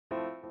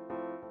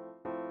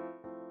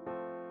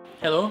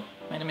Hello,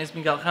 my name is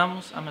Miguel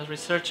Ramos. I'm a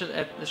researcher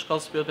at the Escola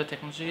Superior de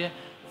Biotechnology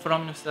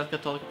from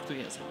Universidade-Católica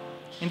Portuguesa.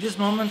 In this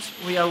moment,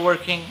 we are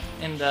working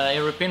in the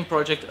European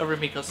project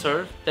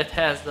UrbanMicroServe that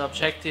has the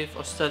objective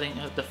of studying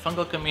the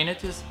fungal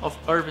communities of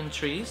urban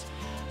trees,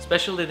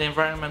 especially the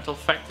environmental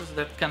factors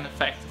that can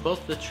affect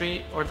both the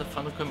tree or the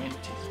fungal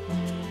communities.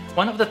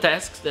 One of the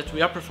tasks that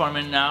we are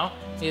performing now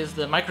is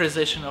the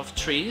microization of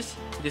trees,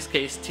 in this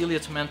case Tilia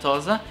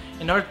tomentosa,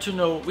 in order to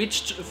know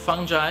which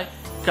fungi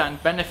can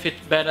benefit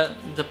better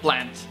the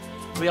plant.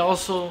 We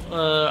also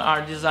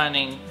are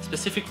designing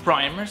specific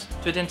primers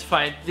to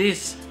identify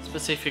these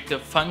specific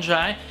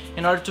fungi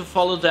in order to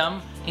follow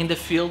them in the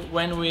field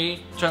when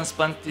we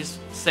transplant these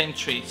same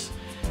trees.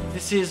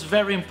 This is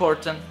very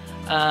important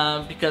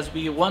because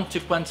we want to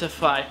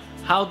quantify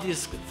how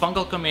these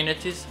fungal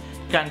communities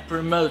can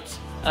promote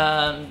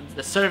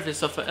the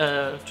service of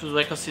to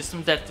the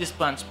ecosystem that these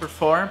plants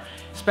perform,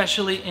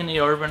 especially in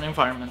the urban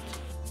environment.